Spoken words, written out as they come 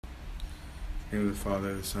In the name of the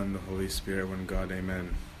Father, the Son, the Holy Spirit, one God,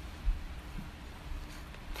 amen.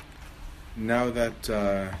 Now that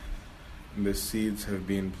the seeds have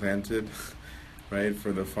been planted, right,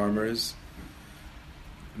 for the farmers,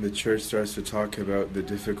 the church starts to talk about the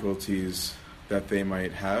difficulties that they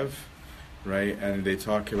might have, right, and they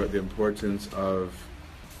talk about the importance of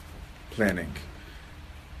planning.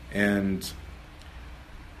 And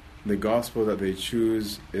the gospel that they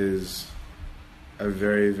choose is a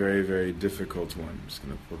very, very, very difficult one. I'm just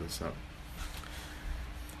going to pull this up.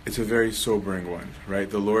 It's a very sobering one, right?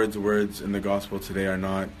 The Lord's words in the gospel today they're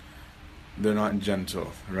not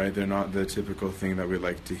gentle, right? They're not the typical thing that we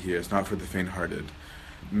like to hear. It's not for the faint-hearted.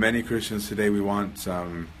 Many Christians today, we want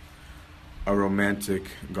a romantic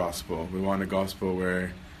gospel. We want a gospel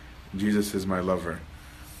where Jesus is my lover.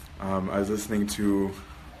 I was listening to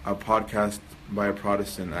a podcast by a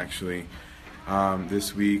Protestant, actually,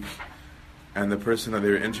 this week, and the person that they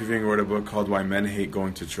were interviewing wrote a book called Why Men Hate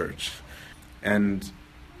Going to Church. And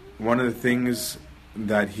one of the things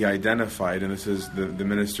that he identified, and this is the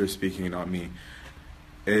minister speaking, not me,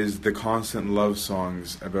 is the constant love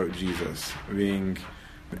songs about Jesus being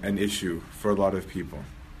an issue for a lot of people.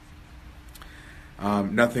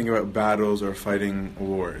 Nothing about battles or fighting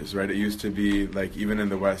wars, right? It used to be, like, even in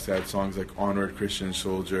the West, they had songs like Onward Christian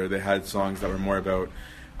Soldier. They had songs that were more about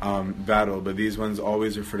battle, but these ones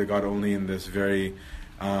always refer to God only in this very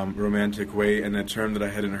romantic way, and a term that I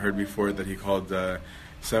hadn't heard before that he called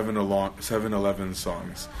 7-11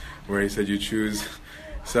 songs, where he said you choose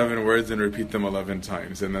 7 words and repeat them 11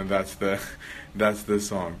 times, and then that's the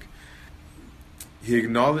song. He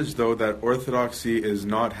acknowledged, though, that Orthodoxy is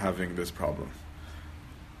not having this problem,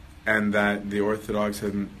 and that the Orthodox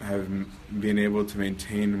have been able to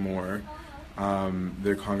maintain more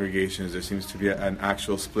their congregations. There seems to be an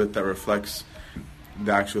actual split that reflects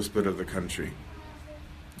the actual split of the country.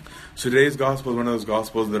 So today's gospel is one of those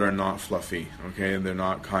gospels that are not fluffy, okay, and they're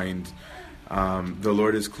not kind. The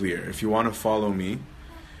Lord is clear. If you want to follow me,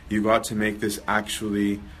 you got to make this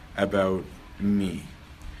actually about me.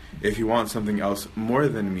 If you want something else more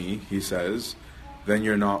than me, he says, then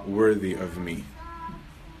you're not worthy of me.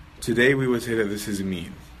 Today we would say that this is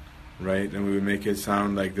mean, right? And we would make it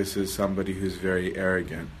sound like this is somebody who's very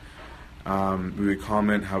arrogant. We would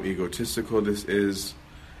comment how egotistical this is,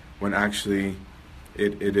 when actually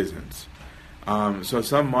it isn't. So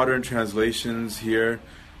some modern translations here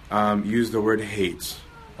use the word hate,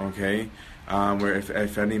 okay? Where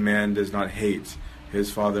if any man does not hate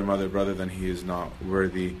his father, mother, brother, then he is not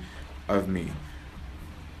worthy of me.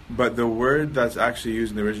 But the word that's actually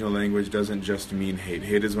used in the original language doesn't just mean hate.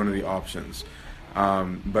 Hate is one of the options.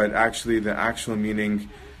 But actually the actual meaning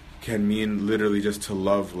can mean literally just to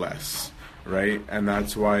love less, right? And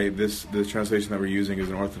that's why the translation that we're using is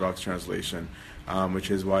an Orthodox translation,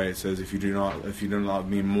 which is why it says, if you do not love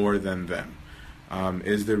me more than them,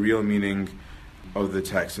 is the real meaning of the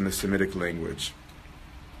text in the Semitic language.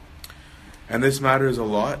 And this matters a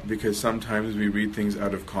lot because sometimes we read things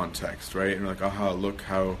out of context, right? And we're like, aha, look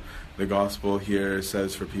how the gospel here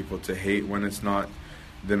says for people to hate, when it's not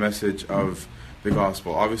the message of the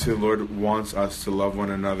gospel. Obviously, the Lord wants us to love one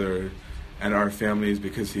another and our families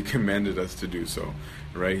because he commanded us to do so,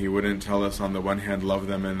 right? He wouldn't tell us on the one hand, love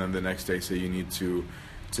them, and then the next day say you need to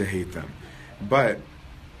hate them. But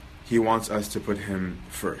he wants us to put him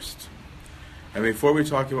first. And before we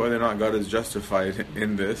talk about whether or not God is justified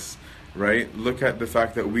in this, right, look at the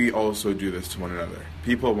fact that we also do this to one another.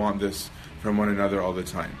 People want this from one another all the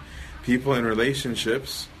time. People in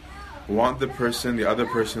relationships want the other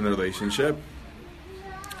person in the relationship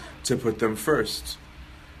to put them first.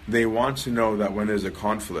 They want to know that when there's a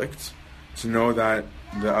conflict, to know that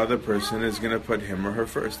the other person is going to put him or her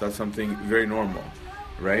first. That's something very normal,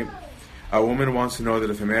 right? A woman wants to know that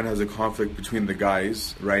if a man has a conflict between the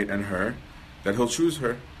guys, right, and her, that he'll choose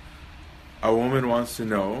her. A woman wants to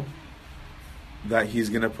know that he's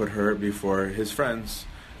going to put her before his friends,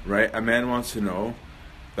 right? A man wants to know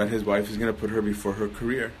that his wife is going to put her before her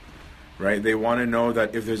career, right? They want to know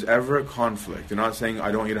that if there's ever a conflict, they're not saying, I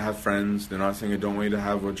don't want you to have friends, they're not saying, I don't want you to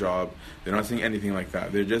have a job, they're not saying anything like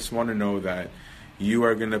that. They just want to know that you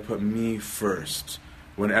are going to put me first.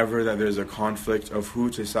 Whenever that there's a conflict of who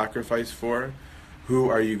to sacrifice for, who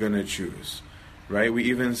are you going to choose? Right? We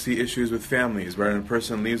even see issues with families where a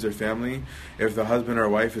person leaves their family. If the husband or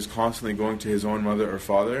wife is constantly going to his own mother or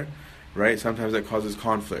father, right? Sometimes that causes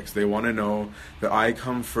conflicts. They want to know that I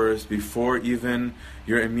come first before even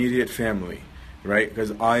your immediate family, right?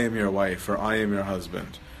 Because I am your wife or I am your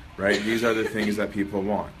husband, right? These are the things that people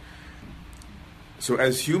want. So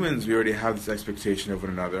as humans, we already have this expectation of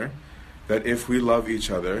one another, that if we love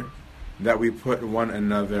each other, that we put one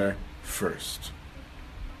another first.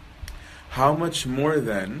 How much more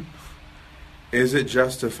then is it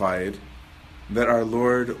justified that our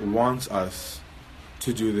Lord wants us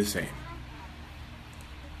to do the same?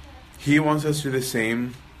 He wants us to do the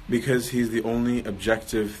same because He's the only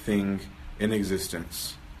objective thing in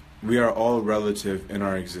existence. We are all relative in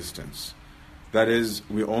our existence. That is,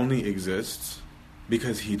 we only exist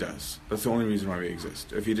because He does. That's the only reason why we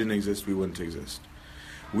exist. If He didn't exist, we wouldn't exist.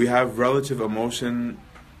 We have relative emotion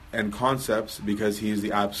and concepts because He is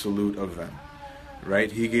the absolute of them.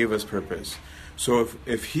 Right? He gave us purpose. So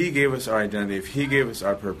if He gave us our identity, if He gave us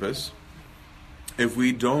our purpose, if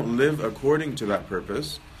we don't live according to that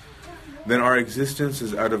purpose, then our existence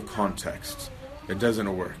is out of context. It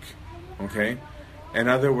doesn't work. Okay? In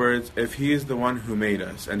other words, if He is the one who made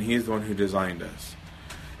us, and He is the one who designed us,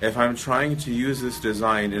 if I'm trying to use this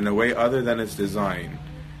design in a way other than its design,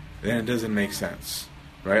 then it doesn't make sense.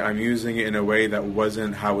 Right? I'm using it in a way that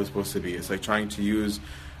wasn't how it was supposed to be. It's like trying to use,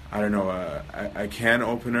 a can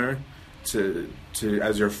opener to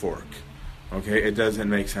as your fork. Okay? It doesn't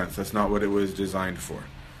make sense. That's not what it was designed for.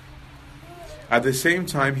 At the same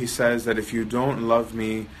time, He says that if you don't love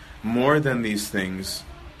me more than these things,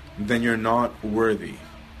 then you're not worthy.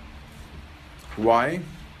 Why?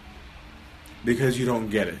 Because you don't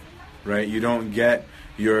get it, right? You don't get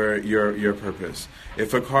your purpose.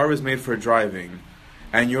 If a car was made for driving,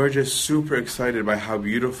 and you're just super excited by how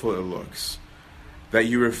beautiful it looks, that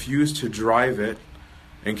you refuse to drive it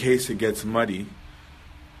in case it gets muddy,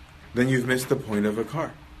 then you've missed the point of a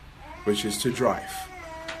car, which is to drive,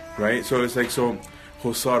 right? So it's like, it's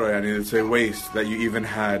a waste that you even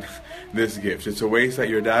had this gift. It's a waste that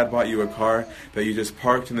your dad bought you a car that you just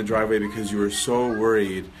parked in the driveway because you were so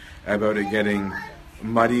worried about it getting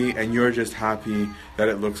muddy, and you're just happy that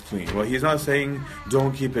it looks clean. Well, He's not saying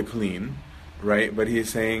don't keep it clean, right? But He's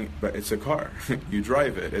saying, but it's a car. You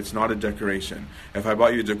drive it. It's not a decoration. If I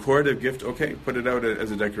bought you a decorative gift, okay, put it out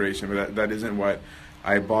as a decoration, but that isn't what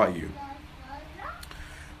I bought you.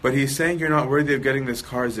 But He's saying you're not worthy of getting this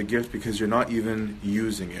car as a gift because you're not even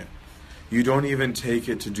using it. You don't even take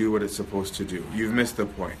it to do what it's supposed to do. You've missed the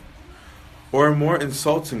point. Or more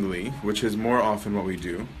insultingly, which is more often what we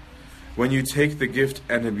do, when you take the gift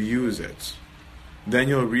and abuse it, then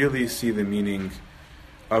you'll really see the meaning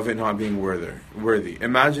of it not being worthy.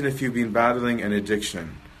 Imagine if you've been battling an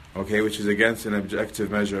addiction, okay, which is against an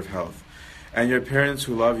objective measure of health, and your parents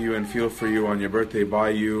who love you and feel for you on your birthday buy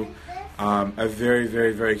you a very,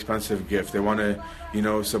 very, very expensive gift. They want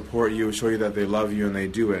to, support you, show you that they love you, and they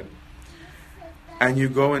do it. And you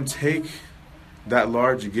go and take that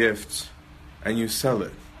large gift and you sell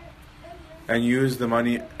it and use the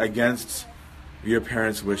money against your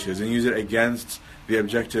parents' wishes and use it against the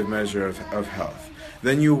objective measure of health.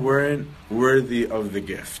 Then you weren't worthy of the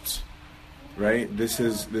gift. Right? This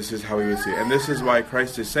is how we would see it. And this is why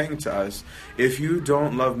Christ is saying to us, if you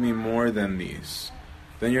don't love me more than these,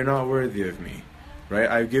 then you're not worthy of me. Right?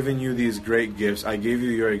 I've given you these great gifts. I gave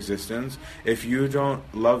you your existence. If you don't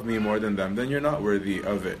love me more than them, then you're not worthy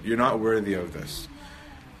of it. You're not worthy of this.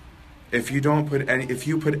 If you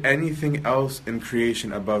put anything else in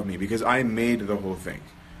creation above me, because I made the whole thing,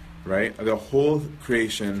 right? The whole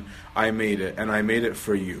creation, I made it, and I made it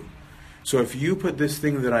for you. So if you put this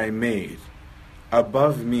thing that I made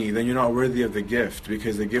above me, then you're not worthy of the gift,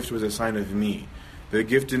 because the gift was a sign of me. The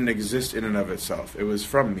gift didn't exist in and of itself. It was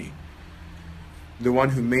from me. The one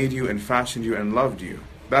who made you and fashioned you and loved you.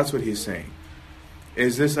 That's what He's saying.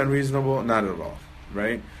 Is this unreasonable? Not at all,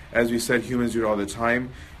 right? As we said, humans do it all the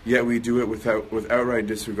time, yet we do it with outright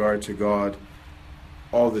disregard to God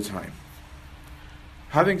all the time.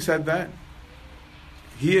 Having said that,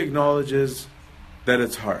 He acknowledges that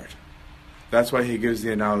it's hard. That's why He gives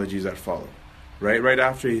the analogies that follow. Right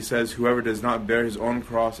after He says, whoever does not bear his own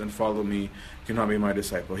cross and follow me cannot be my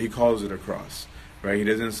disciple. He calls it a cross. Right? He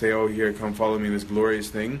doesn't say, oh, here, come follow me, this glorious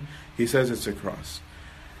thing. He says it's a cross.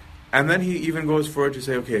 And then He even goes forward to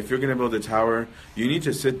say, okay, if you're going to build a tower, you need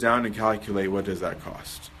to sit down and calculate what does that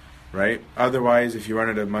cost. Right? Otherwise, if you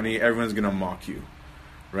run out of money, everyone's going to mock you.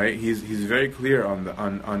 Right? He's very clear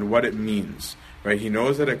on what it means. Right? He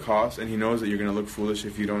knows that it costs, and He knows that you're going to look foolish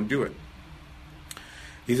if you don't do it.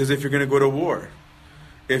 He says if you're going to go to war,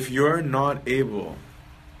 if you're not able,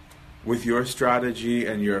 with your strategy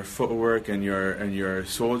and your footwork and your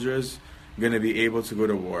soldiers, going to be able to go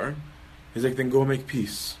to war, He's like, then go make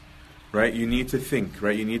peace. Right? You need to think,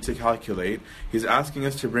 right? You need to calculate. He's asking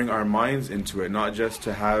us to bring our minds into it, not just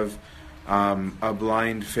to have a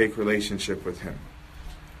blind, fake relationship with Him.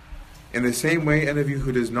 In the same way, any of you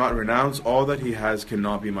who does not renounce all that he has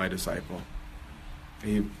cannot be my disciple.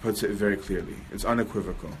 He puts it very clearly. It's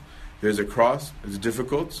unequivocal. There's a cross. It's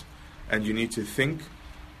difficult. and you need to think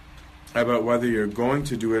about whether you're going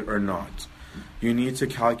to do it or not. You need to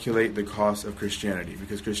calculate the cost of Christianity,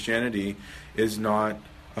 because Christianity is not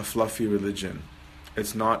a fluffy religion.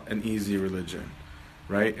 It's not an easy religion,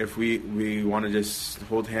 right? If we want to just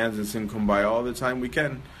hold hands and sing Kumbaya all the time, we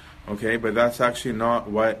can, okay? But that's actually not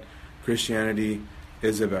what Christianity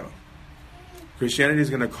is about. Christianity is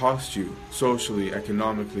going to cost you socially,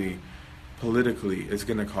 economically, politically. It's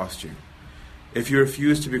going to cost you. If you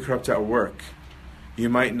refuse to be corrupt at work, you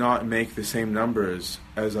might not make the same numbers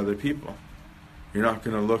as other people. You're not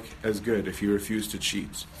going to look as good if you refuse to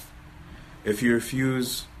cheat. If you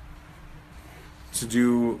refuse to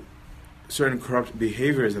do certain corrupt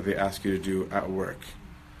behaviors that they ask you to do at work,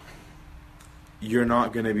 you're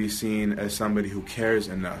not going to be seen as somebody who cares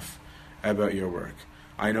enough about your work.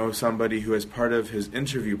 I know somebody who, as part of his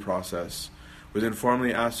interview process, was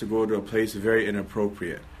informally asked to go to a place very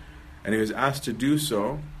inappropriate. And he was asked to do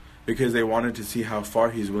so because they wanted to see how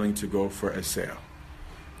far he's willing to go for a sale,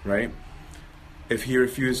 right? If he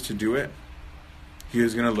refused to do it, he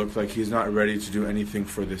was going to look like he's not ready to do anything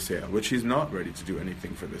for the sale, which he's not ready to do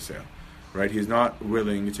anything for the sale, right? He's not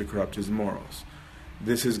willing to corrupt his morals.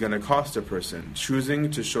 This is going to cost a person.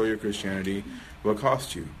 Choosing to show your Christianity will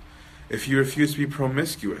cost you. If you refuse to be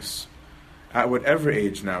promiscuous, at whatever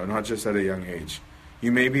age now, not just at a young age,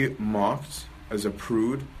 you may be mocked as a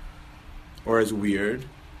prude, or as weird,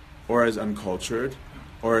 or as uncultured,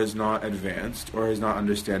 or as not advanced, or as not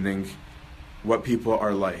understanding what people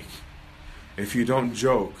are like. If you don't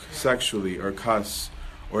joke sexually or cuss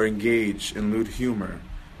or engage in lewd humor,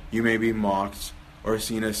 you may be mocked or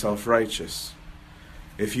seen as self-righteous.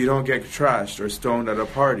 If you don't get trashed or stoned at a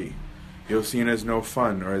party, you're seen as no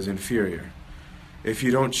fun or as inferior. If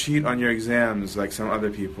you don't cheat on your exams like some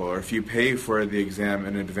other people, or if you pay for the exam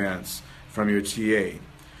in advance from your TA,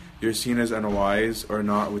 you're seen as unwise or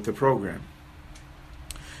not with the program.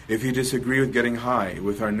 If you disagree with getting high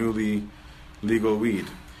with our newly legal weed,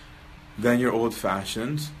 then you're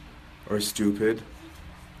old-fashioned or stupid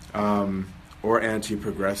or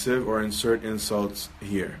anti-progressive, or insert insults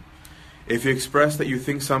here. If you express that you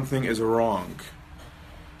think something is wrong,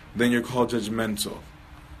 then you're called judgmental,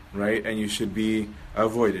 right? And you should be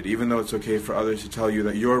avoided, even though it's okay for others to tell you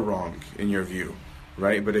that you're wrong in your view,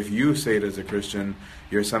 right? But if you say it as a Christian,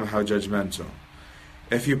 you're somehow judgmental.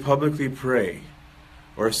 If you publicly pray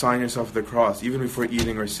or sign yourself to the cross, even before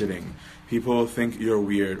eating or sitting, people will think you're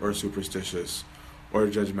weird or superstitious or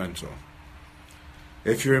judgmental.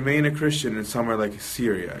 If you remain a Christian in somewhere like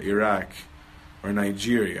Syria, Iraq, or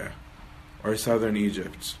Nigeria, or southern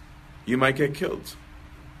Egypt, you might get killed.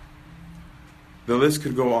 The list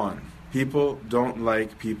could go on. People don't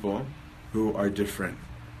like people who are different.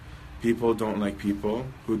 People don't like people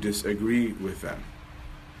who disagree with them.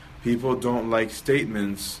 People don't like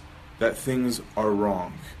statements that things are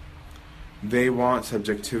wrong. They want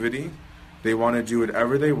subjectivity. They want to do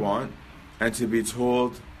whatever they want, and to be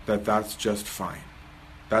told that that's just fine.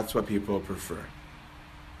 That's what people prefer.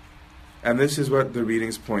 And this is what the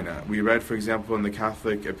readings point at. We read, for example, in the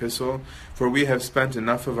Catholic epistle, "For we have spent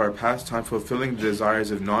enough of our past time fulfilling the desires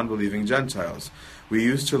of non-believing Gentiles. We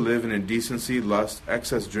used to live in indecency, lust,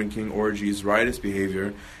 excess drinking, orgies, riotous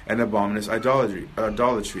behavior, and abominous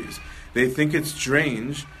idolatries. They think it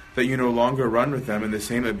strange that you no longer run with them in the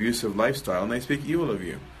same abusive lifestyle, and they speak evil of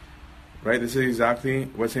you." Right? This is exactly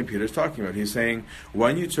what St. Peter's talking about. He's saying,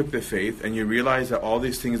 when you took the faith and you realized that all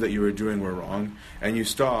these things that you were doing were wrong, and you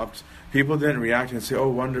stopped, people didn't react and say, "Oh,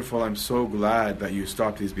 wonderful, I'm so glad that you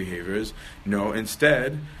stopped these behaviors." No,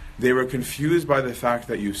 instead, they were confused by the fact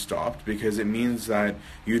that you stopped, because it means that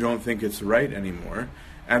you don't think it's right anymore,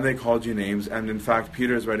 and they called you names. And in fact,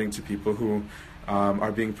 Peter is writing to people who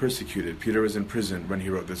are being persecuted. Peter was in prison when he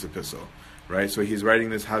wrote this epistle, right? So he's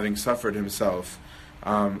writing this having suffered himself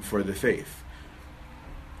for the faith.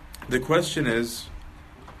 The question is,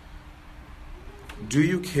 do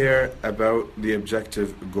you care about the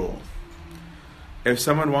objective goal? If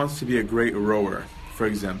someone wants to be a great rower, for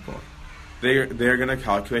example, they're going to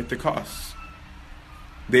calculate the costs.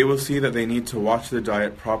 They will see that they need to watch the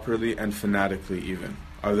diet properly and fanatically even.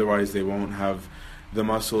 Otherwise, they won't have the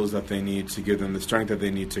muscles that they need to give them the strength that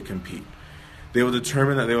they need to compete. They will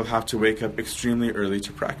determine that they will have to wake up extremely early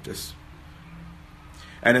to practice.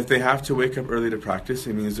 And if they have to wake up early to practice,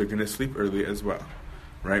 it means they're going to sleep early as well,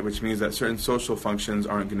 right? Which means that certain social functions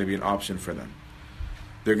aren't going to be an option for them.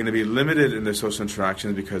 They're going to be limited in their social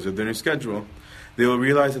interactions because of their new schedule. They will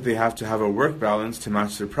realize that they have to have a work balance to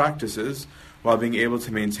match their practices while being able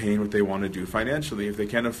to maintain what they want to do financially. If they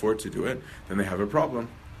can't afford to do it, then they have a problem.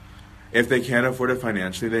 If they can't afford it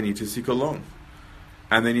financially, they need to seek a loan.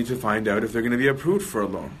 And they need to find out if they're going to be approved for a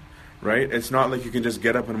loan. right? It's not like you can just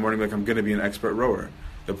get up in the morning like, I'm going to be an expert rower.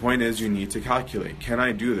 The point is you need to calculate. Can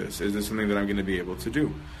I do this? Is this something that I'm going to be able to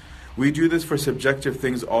do? We do this for subjective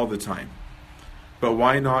things all the time. But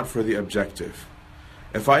why not for the objective?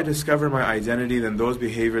 If I discover my identity, then those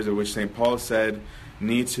behaviors of which St. Paul said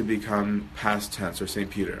need to become past tense, or St.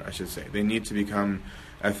 Peter, I should say. They need to become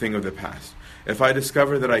a thing of the past. If I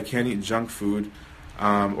discover that I can't eat junk food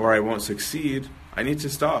or I won't succeed, I need to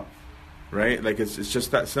stop, right? Like it's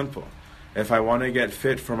just that simple. If I want to get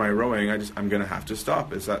fit for my rowing, I'm going to have to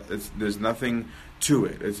stop. There's nothing to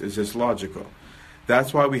it. It's just logical.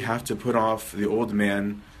 That's why we have to put off the old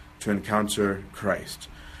man to encounter Christ.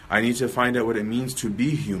 I need to find out what it means to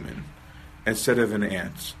be human instead of an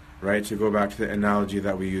ant, right? To go back to the analogy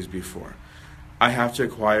that we used before. I have to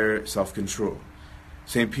acquire self-control.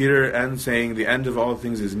 St. Peter ends saying, the end of all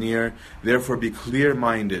things is near, therefore be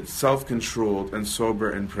clear-minded, self-controlled, and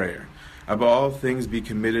sober in prayer. Above all things be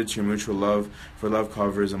committed to your mutual love, for love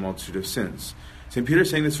covers a multitude of sins. St. Peter is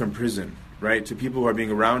saying this from prison, right? To people who are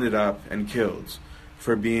being rounded up and killed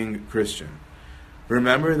for being Christian.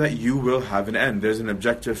 Remember that you will have an end. There's an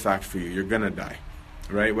objective fact for you. You're going to die,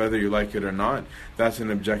 right? Whether you like it or not, that's an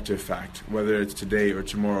objective fact. Whether it's today or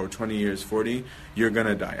tomorrow, 20 years, 40, you're going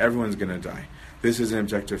to die. Everyone's going to die. This is an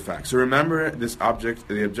objective fact. So remember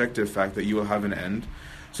the objective fact that you will have an end.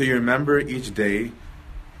 So you remember each day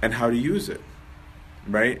and how to use it,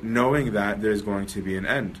 right? Knowing that there's going to be an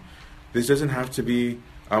end. This doesn't have to be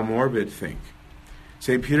a morbid thing.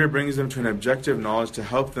 St. Peter brings them to an objective knowledge to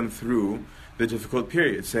help them through the difficult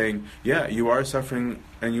period, saying, yeah, you are suffering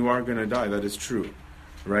and you are going to die. That is true,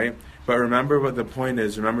 right? But remember what the point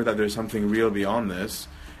is. Remember that there's something real beyond this,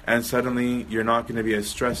 and suddenly you're not going to be as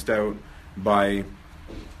stressed out by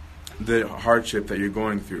the hardship that you're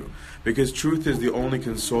going through, because truth is the only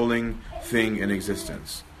consoling thing in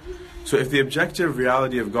existence. So if the objective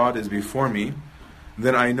reality of God is before me,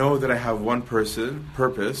 then I know that I have one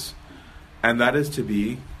purpose, and that is to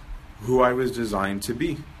be who I was designed to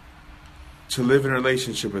be, to live in a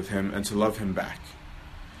relationship with Him and to love Him back.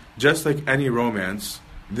 Just like any romance,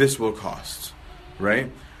 this will cost,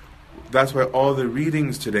 right? That's why all the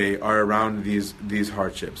readings today are around these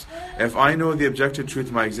hardships. If I know the objective truth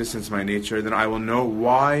of my existence, my nature, then I will know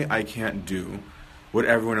why I can't do what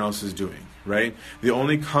everyone else is doing, right? The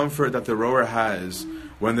only comfort that the rower has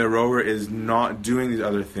when the rower is not doing these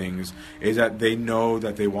other things is that they know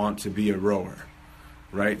that they want to be a rower,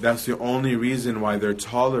 right? That's the only reason why they're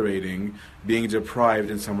tolerating being deprived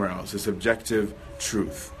in somewhere else. It's objective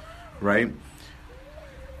truth, right?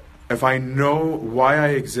 If I know why I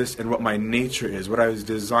exist and what my nature is, what I was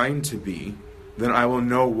designed to be, then I will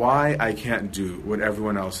know why I can't do what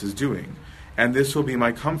everyone else is doing. And this will be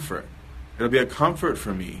my comfort. It'll be a comfort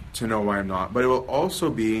for me to know why I'm not, but it will also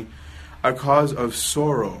be a cause of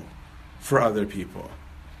sorrow for other people.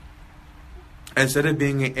 Instead of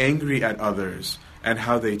being angry at others and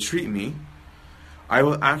how they treat me, I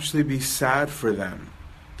will actually be sad for them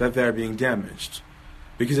that they're being damaged.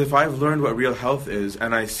 Because if I've learned what real health is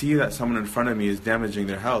and I see that someone in front of me is damaging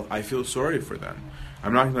their health, I feel sorry for them.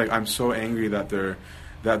 I'm not like, I'm so angry that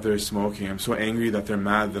they're smoking. I'm so angry that they're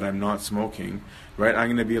mad that I'm not smoking, right? I'm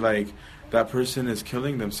going to be like, that person is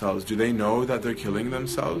killing themselves. Do they know that they're killing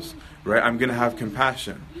themselves? Right? I'm going to have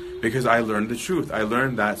compassion because I learned the truth. I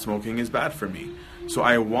learned that smoking is bad for me. So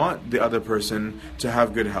I want the other person to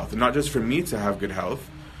have good health. And not just for me to have good health,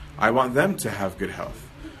 I want them to have good health.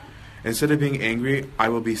 Instead of being angry, I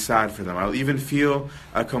will be sad for them. I'll even feel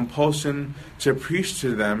a compulsion to preach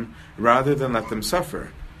to them rather than let them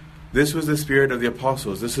suffer. This was the spirit of the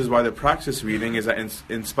apostles. This is why the praxis reading is that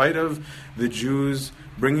in spite of the Jews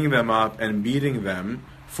bringing them up and beating them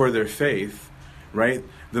for their faith, right,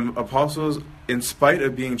 the apostles, in spite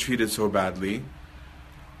of being treated so badly,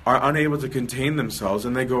 are unable to contain themselves,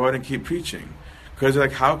 and they go out and keep preaching. Because they're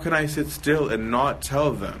like, how can I sit still and not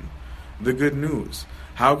tell them the good news?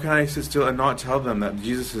 How can I sit still and not tell them that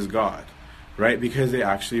Jesus is God? Right? Because they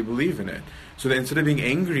actually believe in it. So that instead of being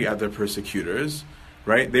angry at their persecutors,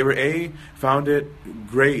 right, they found it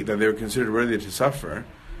great that they were considered worthy to suffer,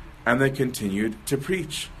 and they continued to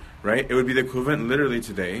preach. Right? It would be the equivalent literally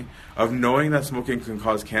today of knowing that smoking can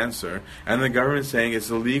cause cancer, and the government saying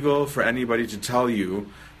it's illegal for anybody to tell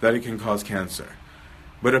you that it can cause cancer.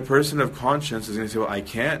 But a person of conscience is going to say, well, I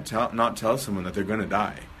can't not tell someone that they're going to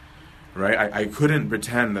die. Right? I couldn't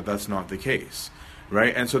pretend that that's not the case.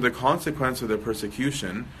 Right? And so the consequence of their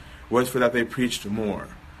persecution was for that they preached more.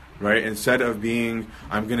 Right? Instead of being,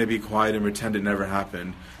 I'm going to be quiet and pretend it never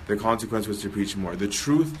happened, the consequence was to preach more. The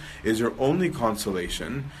truth is your only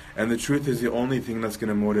consolation, and the truth is the only thing that's going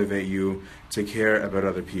to motivate you to care about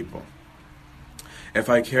other people. If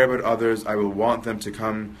I care about others, I will want them to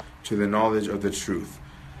come to the knowledge of the truth.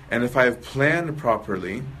 And if I have planned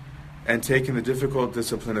properly and taken the difficult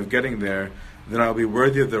discipline of getting there, then I'll be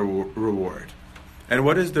worthy of the reward. And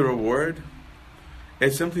what is the reward?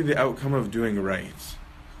 It's simply the outcome of doing right.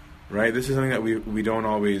 Right? This is something that we don't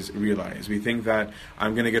always realize. We think that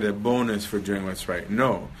I'm going to get a bonus for doing what's right.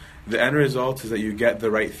 No. The end result is that you get the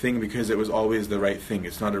right thing because it was always the right thing.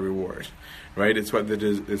 It's not a reward. Right? It's what the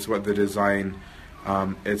design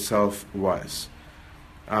itself was.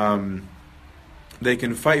 They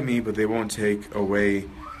can fight me, but they won't take away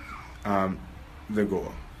the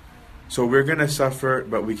goal. So we're going to suffer,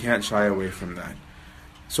 but we can't shy away from that.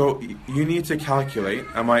 So you need to calculate,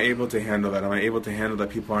 am I able to handle that? Am I able to handle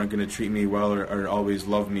that people aren't going to treat me well or always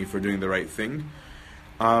love me for doing the right thing?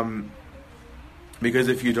 Because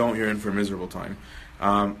if you don't, you're in for a miserable time.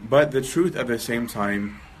 But the truth at the same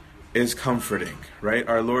time is comforting, right?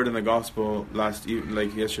 Our Lord in the Gospel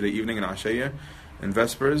yesterday evening in Ashaya, in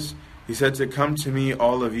Vespers, He said to come to me,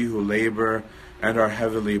 all of you who labor and are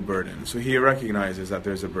heavily burdened. So He recognizes that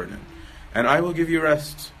there's a burden. And I will give you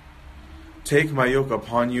rest. Take my yoke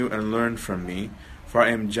upon you and learn from me, for I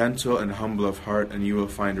am gentle and humble of heart, and you will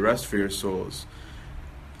find rest for your souls.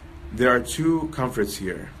 There are two comforts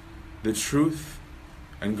here, the truth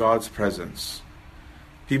and God's presence.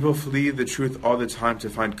 People flee the truth all the time to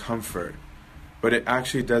find comfort, but it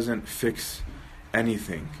actually doesn't fix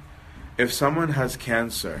anything. If someone has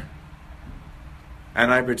cancer,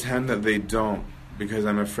 and I pretend that they don't because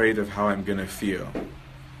I'm afraid of how I'm going to feel,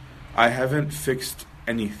 I haven't fixed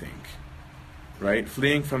anything. Right?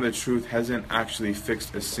 Fleeing from the truth hasn't actually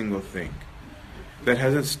fixed a single thing. That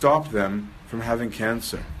hasn't stopped them from having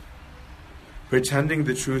cancer. Pretending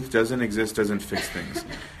the truth doesn't exist doesn't fix things.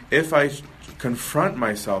 If I confront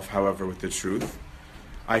myself, however, with the truth,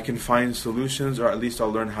 I can find solutions, or at least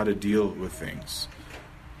I'll learn how to deal with things.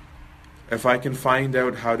 If I can find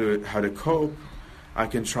out how to cope, I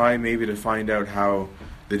can try maybe to find out how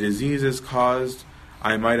the disease is caused.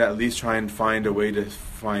 I might at least try and find a way to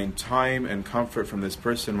find time and comfort from this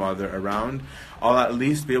person while they're around. I'll at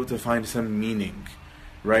least be able to find some meaning,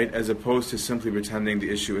 right? As opposed to simply pretending the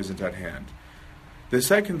issue isn't at hand. The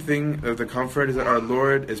second thing of the comfort is that our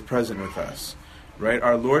Lord is present with us, right?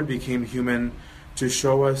 Our Lord became human to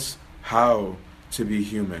show us how to be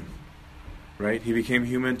human, right? He became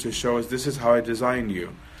human to show us, this is how I designed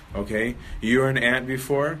you, okay? You were an ant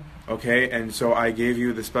before. Okay, and so I gave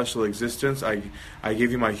you the special existence. I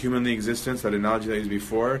gave you my humanly existence, that analogy that I used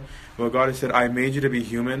before. Well, God has said, I made you to be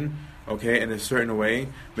human, okay, in a certain way.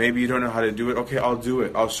 Maybe you don't know how to do it. Okay, I'll do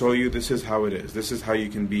it. I'll show you this is how it is. This is how you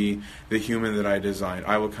can be the human that I designed.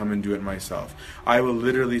 I will come and do it myself. I will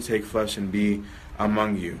literally take flesh and be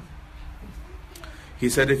among you. He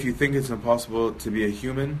said, if you think it's impossible to be a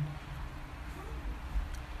human,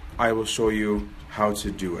 I will show you how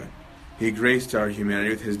to do it. He graced our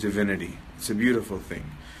humanity with His divinity. It's a beautiful thing.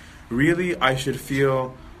 Really, I should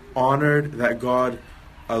feel honored that God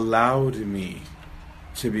allowed me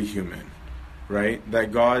to be human, right?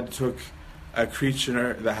 That God took a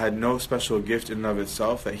creature that had no special gift in and of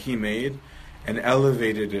itself that He made and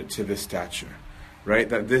elevated it to this stature, right?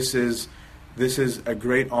 That this is a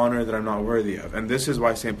great honor that I'm not worthy of. And this is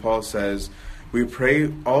why St. Paul says, we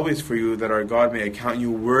pray always for you that our God may account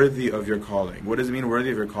you worthy of your calling. What does it mean,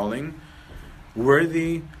 worthy of your calling?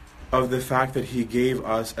 Worthy of the fact that He gave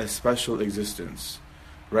us a special existence,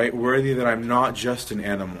 right? Worthy that I'm not just an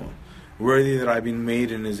animal. Worthy that I've been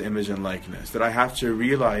made in His image and likeness. That I have to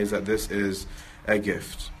realize that this is a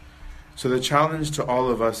gift. So the challenge to all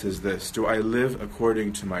of us is this: do I live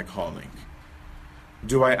according to my calling?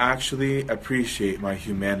 Do I actually appreciate my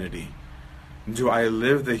humanity? Do I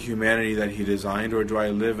live the humanity that He designed, or do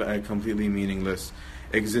I live a completely meaningless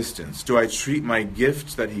existence? Do I treat my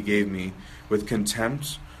gift that He gave me with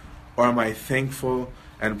contempt, or am I thankful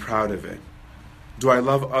and proud of it? Do I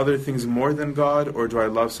love other things more than God, or do I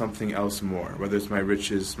love something else more, whether it's my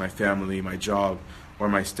riches, my family, my job, or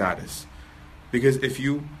my status? Because if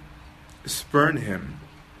you spurn Him,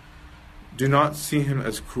 do not see Him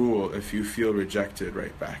as cruel if you feel rejected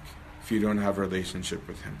right back, if you don't have a relationship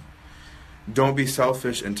with Him. Don't be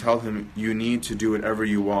selfish and tell Him you need to do whatever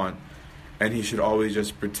you want, and He should always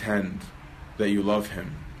just pretend that you love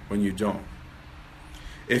Him when you don't.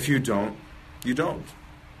 If you don't, you don't.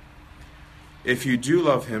 If you do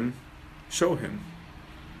love Him, show Him.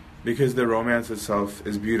 Because the romance itself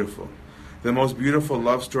is beautiful. The most beautiful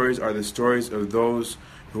love stories are the stories of those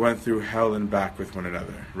who went through hell and back with one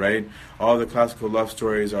another, right? All the classical love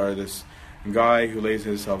stories are this guy who lays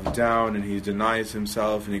himself down and he denies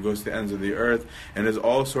himself and he goes to the ends of the earth and does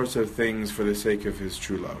all sorts of things for the sake of his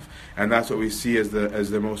true love. And that's what we see as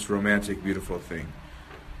the most romantic, beautiful thing.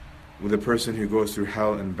 With a person who goes through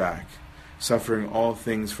hell and back, suffering all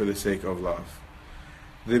things for the sake of love.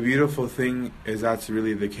 The beautiful thing is that's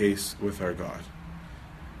really the case with our God.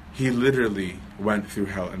 He literally went through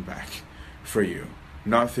hell and back for you.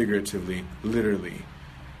 Not figuratively, literally.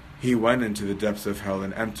 He went into the depths of hell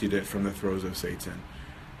and emptied it from the throes of Satan.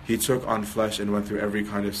 He took on flesh and went through every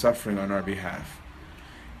kind of suffering on our behalf.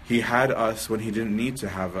 He had us when he didn't need to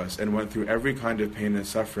have us and went through every kind of pain and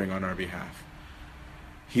suffering on our behalf.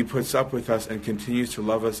 He puts up with us and continues to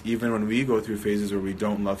love us even when we go through phases where we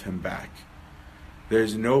don't love him back.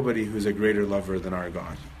 There's nobody who's a greater lover than our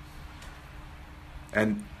God.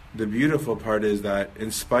 And the beautiful part is that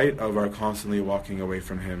in spite of our constantly walking away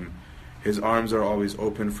from him, his arms are always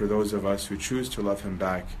open for those of us who choose to love him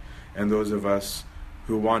back, and those of us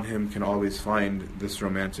who want him can always find this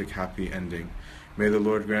romantic, happy ending. May the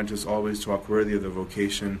Lord grant us always to walk worthy of the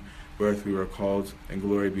vocation whereof we were called, and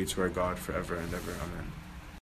glory be to our God forever and ever. Amen.